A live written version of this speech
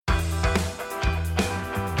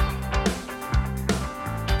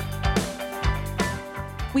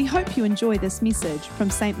We hope you enjoy this message from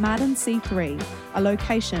St. Martin C3, a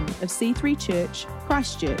location of C3 Church,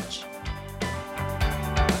 Christchurch.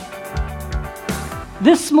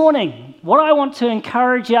 This morning, what I want to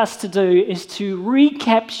encourage us to do is to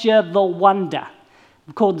recapture the wonder.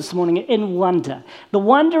 We've called this morning In Wonder. The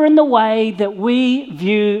wonder in the way that we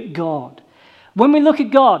view God. When we look at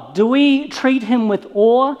God, do we treat him with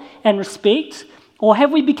awe and respect? Or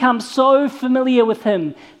have we become so familiar with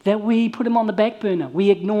him that we put him on the back burner?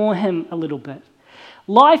 We ignore him a little bit.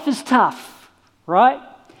 Life is tough, right?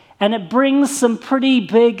 And it brings some pretty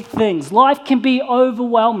big things. Life can be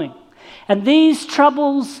overwhelming. And these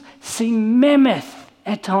troubles seem mammoth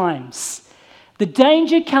at times. The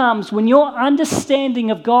danger comes when your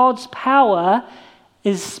understanding of God's power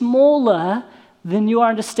is smaller than your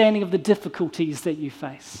understanding of the difficulties that you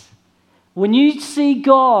face. When you see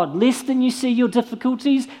God less than you see your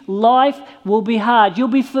difficulties, life will be hard. You'll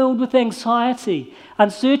be filled with anxiety,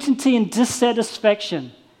 uncertainty, and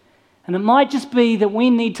dissatisfaction. And it might just be that we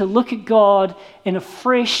need to look at God in a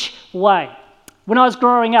fresh way. When I was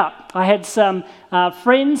growing up, I had some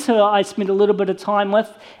friends who I spent a little bit of time with,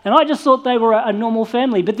 and I just thought they were a normal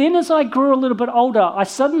family. But then as I grew a little bit older, I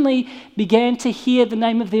suddenly began to hear the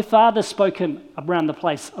name of their father spoken around the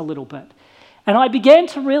place a little bit. And I began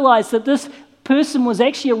to realize that this person was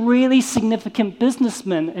actually a really significant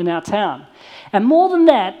businessman in our town. And more than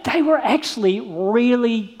that, they were actually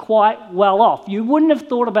really quite well off. You wouldn't have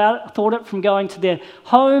thought it from going to their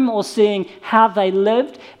home or seeing how they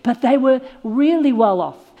lived, but they were really well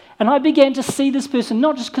off. And I began to see this person,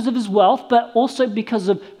 not just because of his wealth, but also because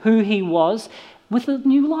of who he was, with a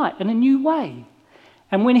new light and a new way.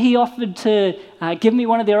 And when he offered to give me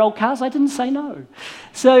one of their old cars, I didn't say no.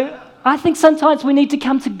 So I think sometimes we need to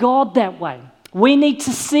come to God that way. We need to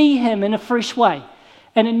see him in a fresh way,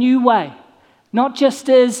 in a new way. Not just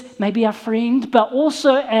as maybe our friend, but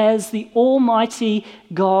also as the almighty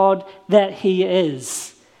God that he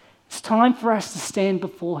is. It's time for us to stand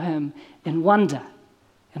before him in wonder.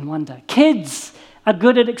 Kids are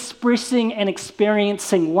good at expressing and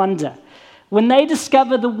experiencing wonder. When they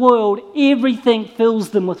discover the world, everything fills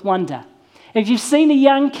them with wonder. If you've seen a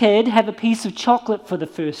young kid have a piece of chocolate for the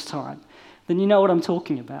first time, then you know what I'm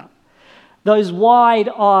talking about. Those wide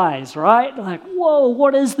eyes, right? Like, whoa,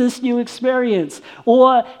 what is this new experience?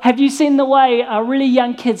 Or have you seen the way really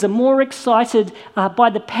young kids are more excited by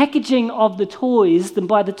the packaging of the toys than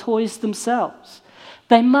by the toys themselves?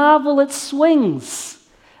 They marvel at swings.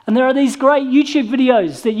 And there are these great YouTube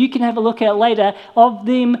videos that you can have a look at later of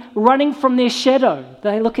them running from their shadow.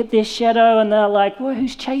 They look at their shadow and they're like, well,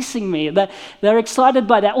 who's chasing me? They're excited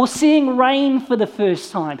by that. Or seeing rain for the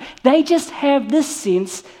first time. They just have this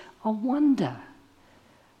sense of wonder.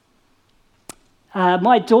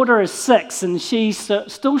 My daughter is 6 and she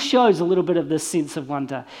still shows a little bit of this sense of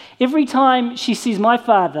wonder. Every time she sees my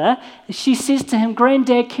father, she says to him,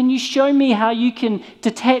 Granddad, can you show me how you can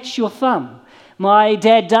detach your thumb? My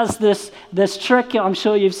dad does this trick, I'm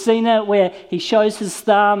sure you've seen it, where he shows his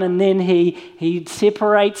thumb and then he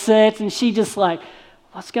separates it, and she just like,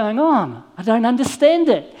 what's going on? I don't understand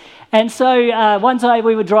it. And so one day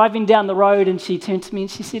we were driving down the road and she turned to me and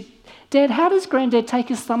she said, Dad, how does Granddad take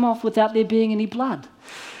his thumb off without there being any blood?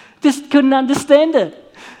 Just couldn't understand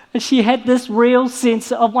it. And she had this real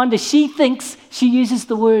sense of wonder. She thinks she uses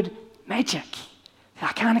the word magic.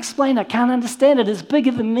 I can't explain it, I can't understand it. It's bigger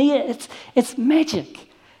than me, it's magic.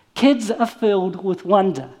 Kids are filled with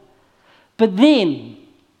wonder. But then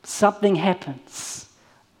something happens.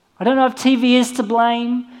 I don't know if TV is to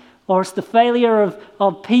blame, or it's the failure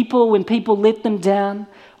of people when people let them down,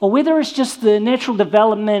 or whether it's just the natural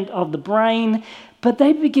development of the brain, but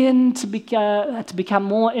they begin to become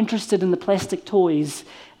more interested in the plastic toys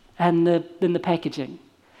than the packaging.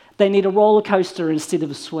 They need a roller coaster instead of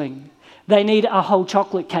a swing. They need a whole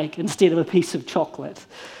chocolate cake instead of a piece of chocolate.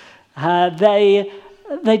 They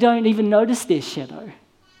don't even notice their shadow.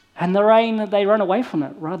 And the rain, they run away from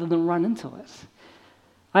it rather than run into it.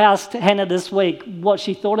 I asked Hannah this week what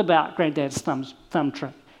she thought about Granddad's thumb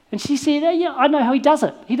trick. And she said, yeah, I know how he does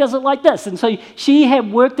it. He does it like this. And so she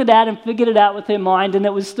had worked it out and figured it out with her mind, and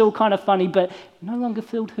it was still kind of funny, but no longer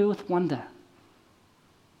filled her with wonder.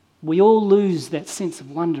 We all lose that sense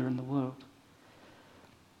of wonder in the world.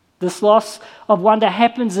 This loss of wonder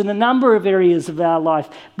happens in a number of areas of our life,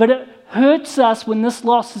 but it hurts us when this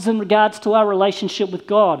loss is in regards to our relationship with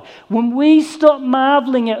God. When we stop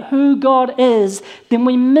marveling at who God is, then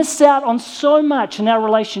we miss out on so much in our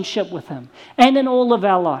relationship with him and in all of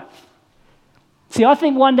our life. See, I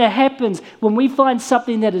think wonder happens when we find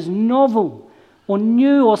something that is novel or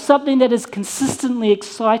new or something that is consistently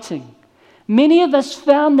exciting. Many of us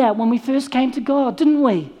found that when we first came to God, didn't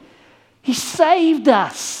we? He saved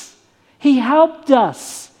us. He helped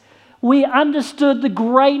us. We understood the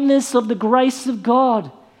greatness of the grace of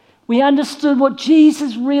God. We understood what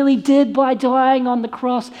Jesus really did by dying on the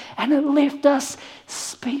cross, and it left us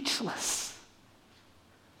speechless.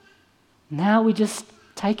 Now we just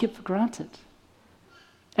take it for granted.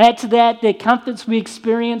 Add to that the comforts we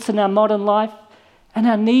experience in our modern life, and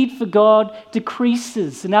our need for God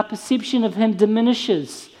decreases, and our perception of Him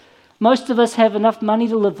diminishes. Most of us have enough money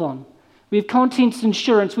to live on. We have contents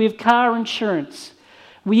insurance, we have car insurance.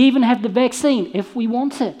 We even have the vaccine if we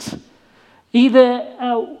want it.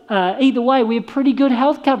 Either way, we have pretty good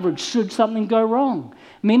health coverage should something go wrong.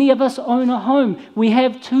 Many of us own a home. We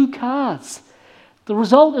have 2 cars. The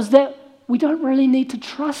result is that we don't really need to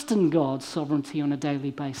trust in God's sovereignty on a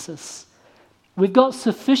daily basis. We've got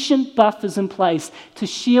sufficient buffers in place to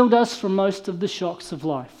shield us from most of the shocks of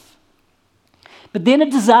life. But then a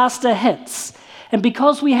disaster hits, and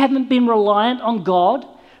because we haven't been reliant on God,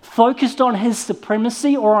 focused on His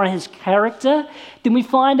supremacy or on His character, then we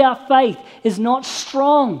find our faith is not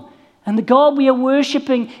strong. And the God we are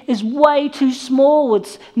worshipping is way too small.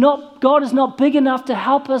 God is not big enough to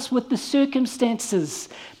help us with the circumstances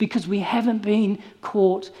because we haven't been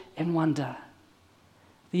caught in wonder.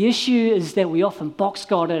 The issue is that we often box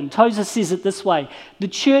God in. Tozer says it this way: the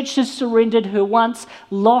church has surrendered her once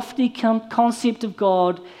lofty concept of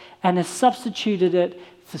God and has substituted it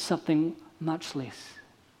for something much less.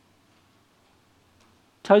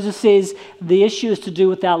 Tozer says the issue is to do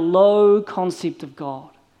with our low concept of God.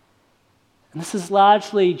 And this is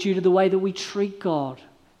largely due to the way that we treat God.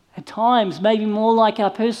 At times, maybe more like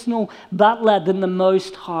our personal butler than the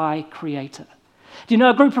Most High Creator. Do you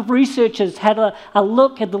know a group of researchers had a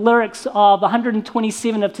look at the lyrics of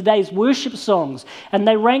 127 of today's worship songs, and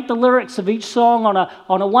they ranked the lyrics of each song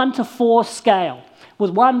on a 1 to 4 scale,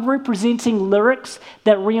 with 1 representing lyrics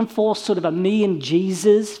that reinforce sort of a me and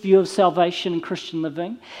Jesus view of salvation and Christian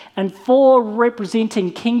living, and 4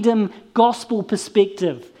 representing kingdom gospel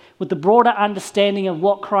perspective, with the broader understanding of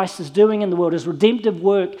what Christ is doing in the world, His redemptive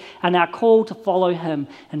work, and our call to follow Him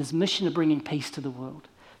and His mission of bringing peace to the world.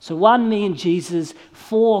 So 1, me and Jesus,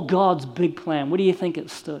 4, God's big plan. What do you think it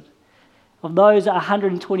stood? Of those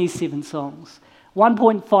 127 songs,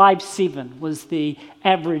 1.57 was the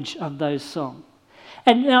average of those songs.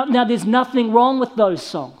 And now there's nothing wrong with those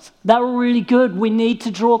songs. They were really good. We need to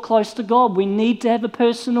draw close to God. We need to have a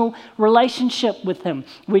personal relationship with Him.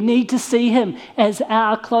 We need to see Him as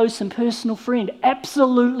our close and personal friend.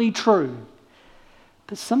 Absolutely true.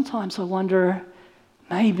 But sometimes I wonder,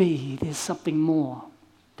 maybe there's something more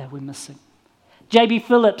that we're missing. J.B.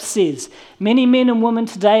 Phillips says, many men and women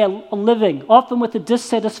today are living often with a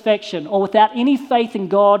dissatisfaction or without any faith in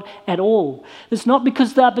God at all. It's not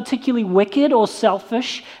because they are particularly wicked or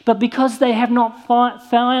selfish, but because they have not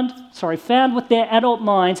found with their adult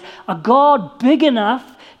minds a God big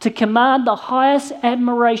enough to command the highest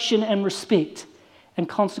admiration and respect, and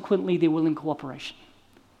consequently their willing cooperation.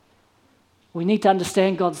 We need to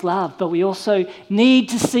understand God's love, but we also need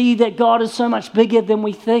to see that God is so much bigger than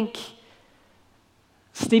we think.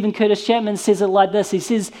 Stephen Curtis Chapman says it like this. He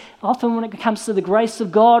says, often when it comes to the grace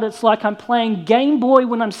of God, it's like I'm playing Game Boy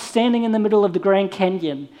when I'm standing in the middle of the Grand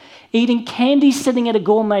Canyon, eating candy sitting at a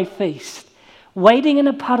gourmet feast, waiting in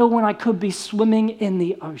a puddle when I could be swimming in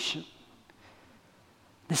the ocean.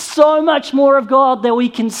 There's so much more of God that we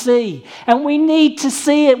can see, and we need to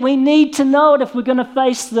see it. We need to know it if we're going to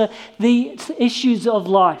face the issues of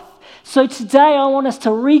life. So today I want us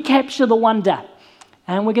to recapture the wonder.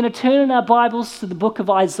 And we're going to turn in our Bibles to the book of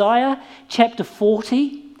Isaiah, chapter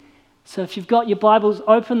 40. So if you've got your Bibles,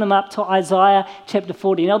 open them up to Isaiah chapter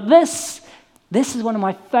 40. Now this is one of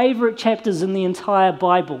my favorite chapters in the entire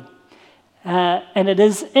Bible. And it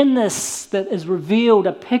is in this that is revealed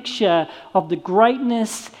a picture of the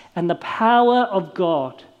greatness and the power of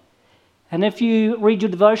God. And if you read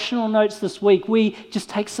your devotional notes this week, we just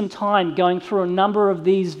take some time going through a number of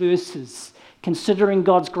these verses, considering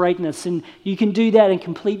God's greatness. And you can do that in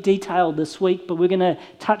complete detail this week, but we're going to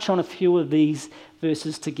touch on a few of these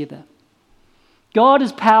verses together. God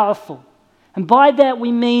is powerful. And by that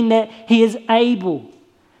we mean that He is able,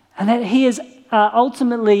 and that He is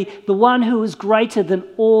ultimately the one who is greater than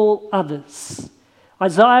all others.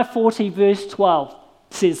 Isaiah 40 verse 12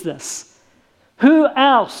 says this: who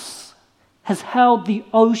else has held the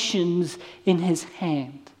oceans in His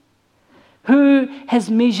hand? Who has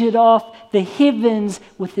measured off the heavens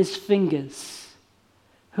with His fingers?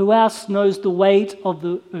 Who else knows the weight of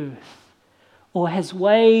the earth, or has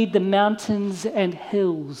weighed the mountains and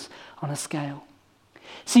hills on a scale?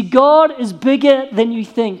 See, God is bigger than you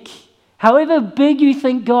think. However big you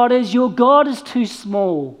think God is, your God is too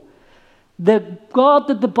small. The God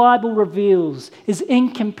that the Bible reveals is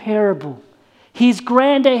incomparable. He is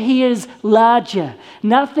grander, He is larger.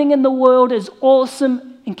 Nothing in the world is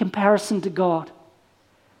awesome in comparison to God.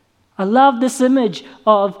 I love this image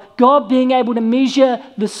of God being able to measure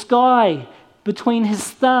the sky between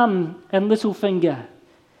His thumb and little finger.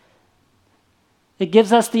 It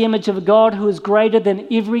gives us the image of a God who is greater than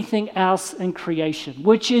everything else in creation,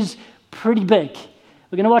 which is pretty big.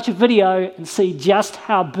 We're going to watch a video and see just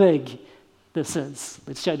how big this is.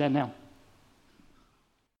 Let's show that now.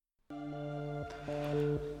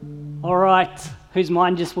 All right, whose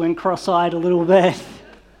mind just went cross-eyed a little bit?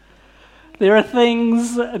 There are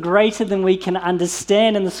things greater than we can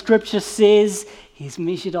understand, and the scripture says He's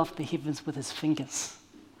measured off the heavens with His fingers.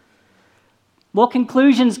 What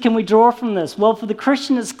conclusions can we draw from this? Well, for the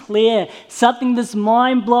Christian, it's clear. Something that's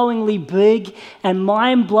mind-blowingly big and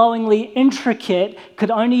mind-blowingly intricate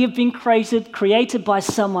could only have been created by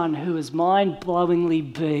someone who is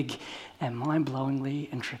mind-blowingly big and mind-blowingly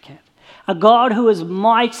intricate. A God who is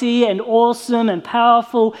mighty and awesome and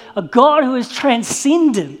powerful. A God who is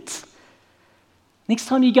transcendent. Next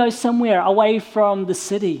time you go somewhere away from the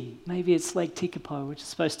city, maybe it's Lake Tekapo, which is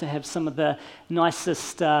supposed to have some of the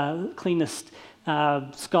nicest, cleanest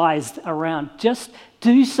skies around, just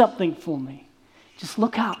do something for me. Just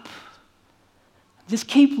look up. Just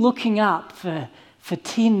keep looking up for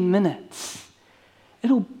 10 minutes.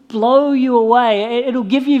 It'll blow you away. It'll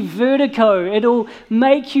give you vertigo. It'll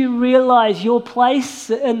make you realize your place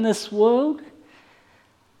in this world.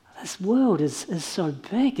 This world is so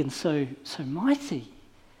big and so mighty.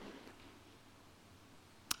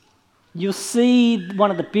 You'll see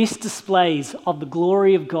one of the best displays of the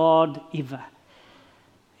glory of God ever.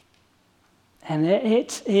 And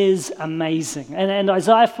it is amazing. And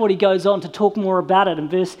Isaiah 40 goes on to talk more about it in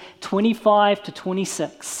verse 25 to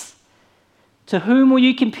 26. To whom will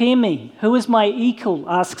you compare me? Who is my equal?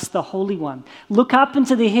 Asks the Holy One. Look up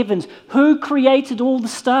into the heavens. Who created all the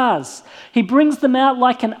stars? He brings them out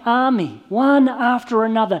like an army, one after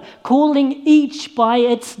another, calling each by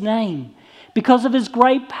its name. Because of His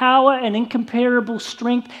great power and incomparable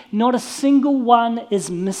strength, not a single one is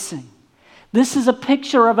missing. This is a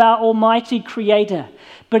picture of our almighty Creator.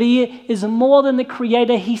 But He is more than the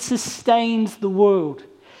Creator. He sustains the world.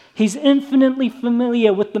 He's infinitely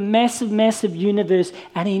familiar with the massive, massive universe,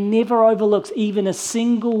 and He never overlooks even a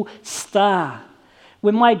single star.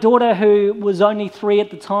 When my daughter, who was only 3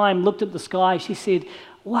 at the time, looked at the sky, she said,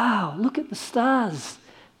 "Wow, look at the stars.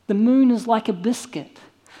 The moon is like a biscuit."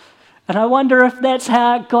 And I wonder if that's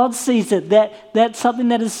how God sees it, that something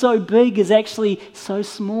that is so big is actually so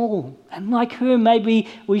small. And like her, maybe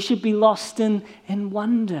we should be lost in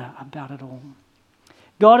wonder about it all.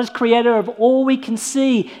 God is creator of all we can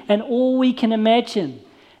see and all we can imagine.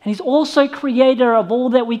 And He's also creator of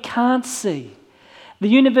all that we can't see. The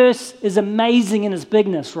universe is amazing in its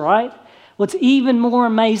bigness, right? What's even more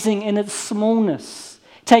amazing in its smallness.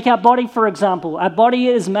 Take our body, for example. Our body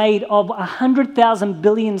is made of 100,000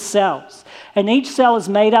 billion cells. And each cell is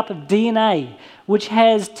made up of DNA, which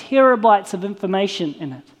has terabytes of information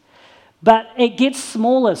in it. But it gets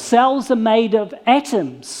smaller. Cells are made of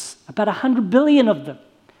atoms, about 100 billion of them.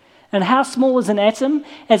 And how small is an atom?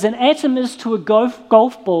 As an atom is to a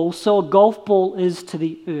golf ball, so a golf ball is to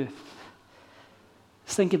the earth.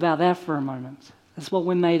 Let's think about that for a moment. That's what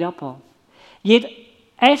we're made up of. Yet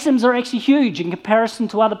atoms are actually huge in comparison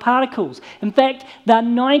to other particles. In fact, they're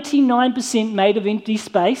 99% made of empty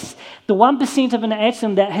space. The 1% of an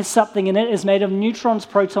atom that has something in it is made of neutrons,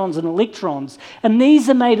 protons, and electrons. And these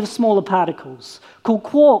are made of smaller particles called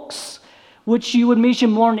quarks, which you would measure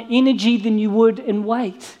more in energy than you would in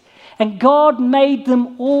weight. And God made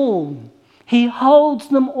them all. He holds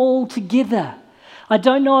them all together. I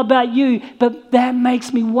don't know about you, but that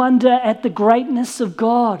makes me wonder at the greatness of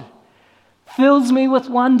God. Fills me with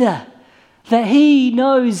wonder that He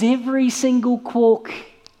knows every single quark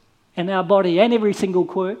in our body and every single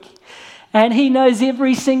quirk. And He knows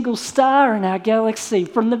every single star in our galaxy,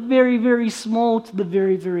 from the very, very small to the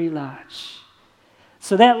very, very large.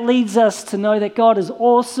 So that leads us to know that God is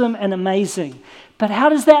awesome and amazing. But how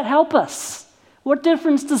does that help us? What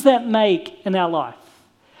difference does that make in our life?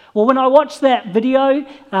 Well, when I watched that video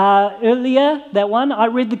earlier, that one, I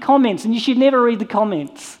read the comments, and you should never read the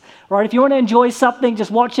comments. Right? If you want to enjoy something,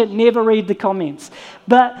 just watch it, never read the comments.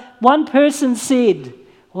 But one person said,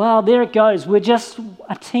 "Well, there it goes. We're just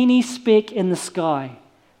a teeny speck in the sky.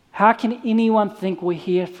 How can anyone think we're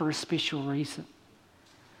here for a special reason?"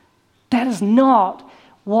 That is not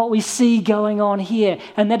what we see going on here.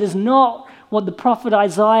 And that is not what the prophet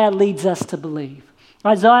Isaiah leads us to believe.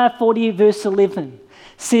 Isaiah 40 verse 11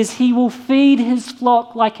 says, he will feed his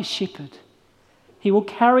flock like a shepherd. He will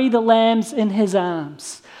carry the lambs in his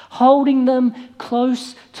arms, holding them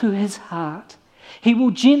close to his heart. He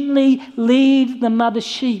will gently lead the mother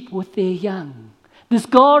sheep with their young. This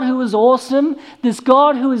God who is awesome, this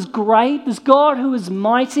God who is great, this God who is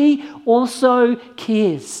mighty also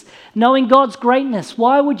cares. Knowing God's greatness,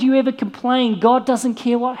 why would you ever complain? God doesn't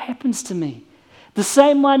care what happens to me. The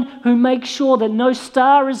same one who makes sure that no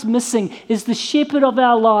star is missing is the shepherd of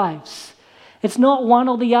our lives. It's not one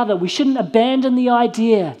or the other. We shouldn't abandon the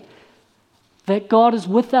idea that God is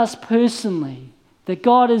with us personally, that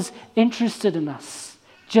God is interested in us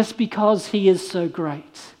just because he is so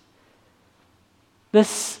great.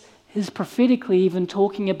 This is prophetically even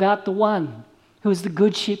talking about the one who is the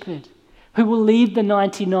good shepherd, who will leave the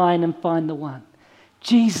 99 and find the one.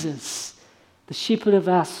 Jesus, the shepherd of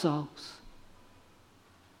our souls.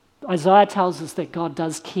 Isaiah tells us that God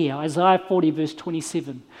does care. Isaiah 40 verse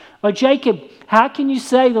 27. O Jacob, how can you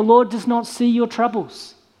say the Lord does not see your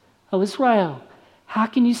troubles? O Israel, how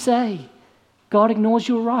can you say God ignores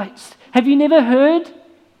your rights? Have you never heard?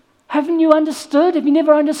 Haven't you understood? Have you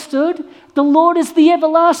never understood? The Lord is the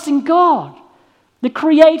everlasting God, the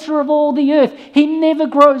creator of all the earth. He never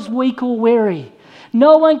grows weak or weary.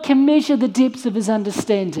 No one can measure the depths of his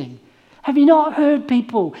understanding. Have you not heard,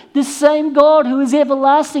 people? This same God who is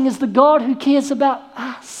everlasting is the God who cares about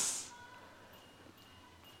us.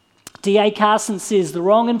 D.A. Carson says the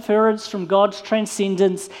wrong inference from God's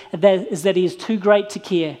transcendence is that he is too great to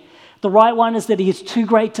care. The right one is that he is too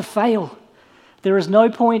great to fail. There is no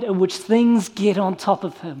point at which things get on top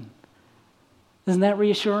of him. Isn't that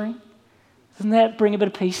reassuring? Doesn't that bring a bit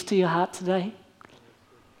of peace to your heart today?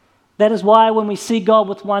 That is why when we see God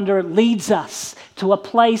with wonder, it leads us to a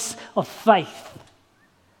place of faith.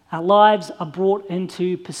 Our lives are brought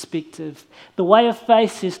into perspective. The way of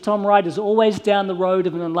faith, says Tom Wright, is always down the road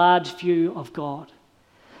of an enlarged view of God.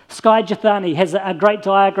 Skye Jethani has a great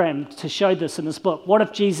diagram to show this in his book, What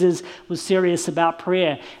If Jesus Was Serious About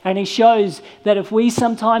Prayer? And he shows that if we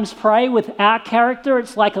sometimes pray with our character,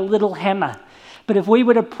 it's like a little hammer. But if we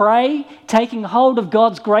were to pray, taking hold of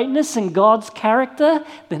God's greatness and God's character,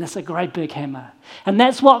 then it's a great big hammer. And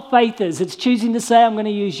that's what faith is. It's choosing to say, I'm going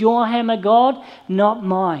to use your hammer, God, not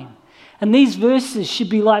mine. And these verses should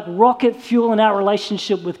be like rocket fuel in our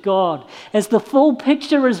relationship with God. As the full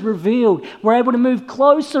picture is revealed, we're able to move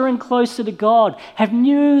closer and closer to God, have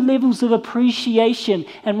new levels of appreciation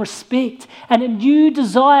and respect, and a new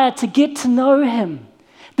desire to get to know him.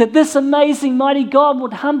 That this amazing, mighty God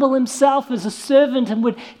would humble himself as a servant and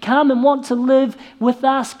would come and want to live with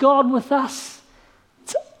us, God with us.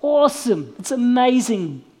 It's awesome. It's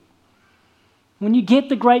amazing. When you get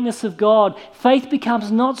the greatness of God, faith becomes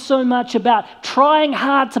not so much about trying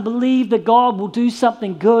hard to believe that God will do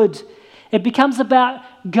something good. It becomes about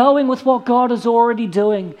going with what God is already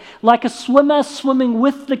doing. Like a swimmer swimming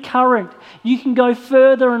with the current, you can go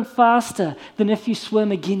further and faster than if you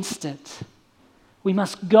swim against it. We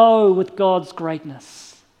must go with God's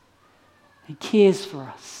greatness. He cares for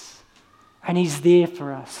us, and he's there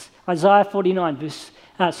for us. Isaiah 40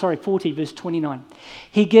 verse 29.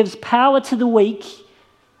 He gives power to the weak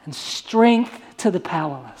and strength to the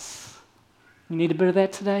powerless. You need a bit of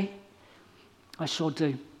that today? I sure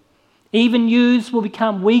do. Even youths will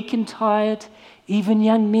become weak and tired. Even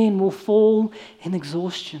young men will fall in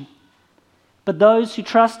exhaustion. But those who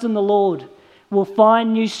trust in the Lord will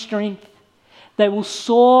find new strength. They will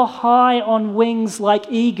soar high on wings like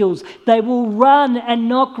eagles. They will run and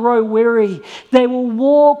not grow weary. They will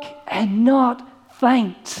walk and not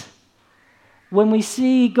faint. When we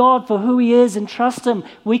see God for who he is and trust him,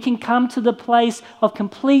 we can come to the place of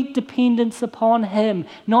complete dependence upon him,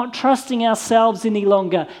 not trusting ourselves any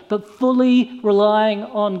longer, but fully relying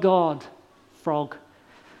on God. Frog.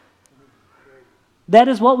 That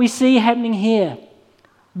is what we see happening here.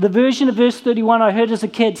 The version of verse 31 I heard as a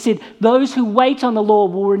kid said, those who wait on the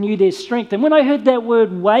Lord will renew their strength. And when I heard that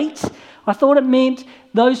word wait, I thought it meant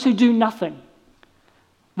those who do nothing.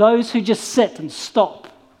 Those who just sit and stop,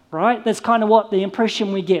 right? That's kind of what the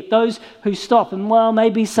impression we get. Those who stop and, well,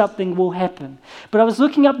 maybe something will happen. But I was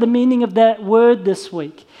looking up the meaning of that word this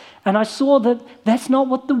week, and I saw that that's not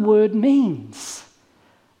what the word means.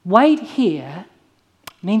 Wait here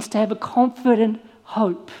means to have a confident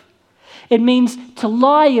hope. It means to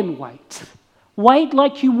lie in wait. Wait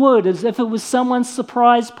like you would as if it was someone's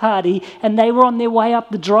surprise party and they were on their way up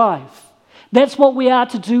the drive. That's what we are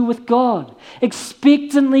to do with God.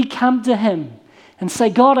 Expectantly come to him and say,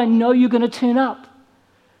 God, I know you're going to turn up.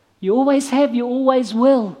 You always have, you always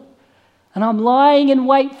will. And I'm lying in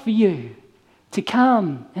wait for you to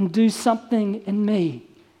come and do something in me.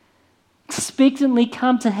 Expectantly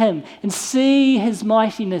come to him and see his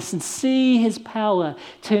mightiness and see his power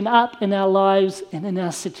turn up in our lives and in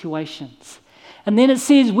our situations. And then it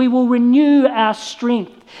says, we will renew our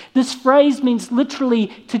strength. This phrase means literally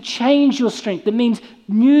to change your strength. It means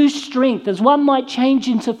new strength, as one might change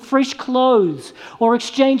into fresh clothes or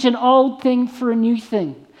exchange an old thing for a new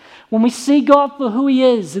thing. When we see God for who he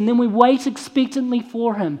is, and then we wait expectantly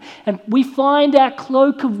for him, and we find our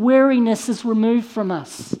cloak of weariness is removed from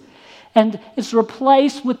us, and it's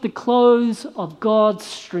replaced with the clothes of God's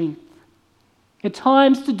strength. At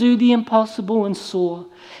times to do the impossible and soar.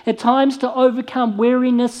 At times to overcome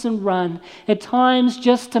weariness and run. At times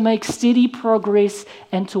just to make steady progress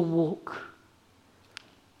and to walk.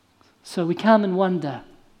 So we come and wonder,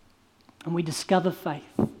 and we discover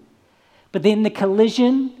faith. But then the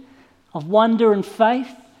collision of wonder and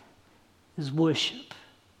faith is worship.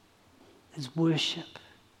 Is worship.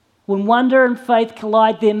 When wonder and faith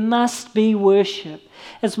collide, there must be worship.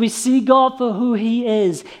 As we see God for who he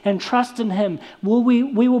is and trust in him, we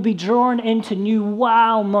will be drawn into new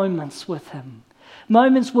wow moments with him.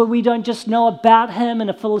 Moments where we don't just know about him in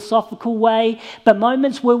a philosophical way, but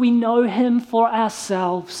moments where we know him for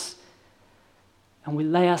ourselves and we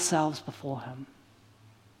lay ourselves before him.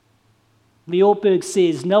 Lee Ortberg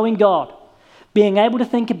says, knowing God, being able to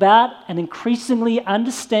think about and increasingly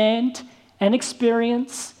understand and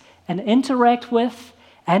experience and interact with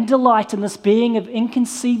and delight in this being of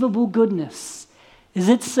inconceivable goodness is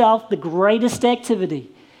itself the greatest activity,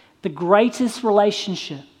 the greatest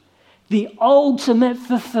relationship, the ultimate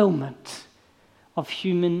fulfillment of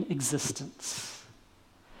human existence.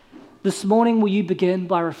 This morning, will you begin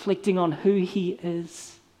by reflecting on who he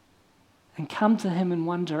is and come to him in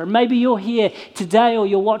wonder? And maybe you're here today or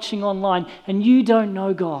you're watching online and you don't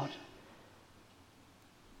know God.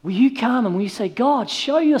 Will you come and will you say, God,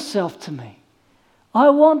 show yourself to me? I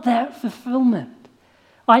want that fulfillment.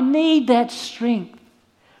 I need that strength.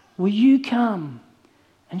 Will you come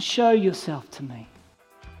and show yourself to me?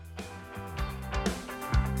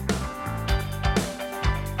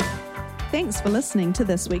 Thanks for listening to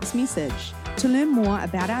this week's message. To learn more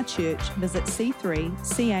about our church, visit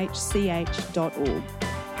c3chch.org.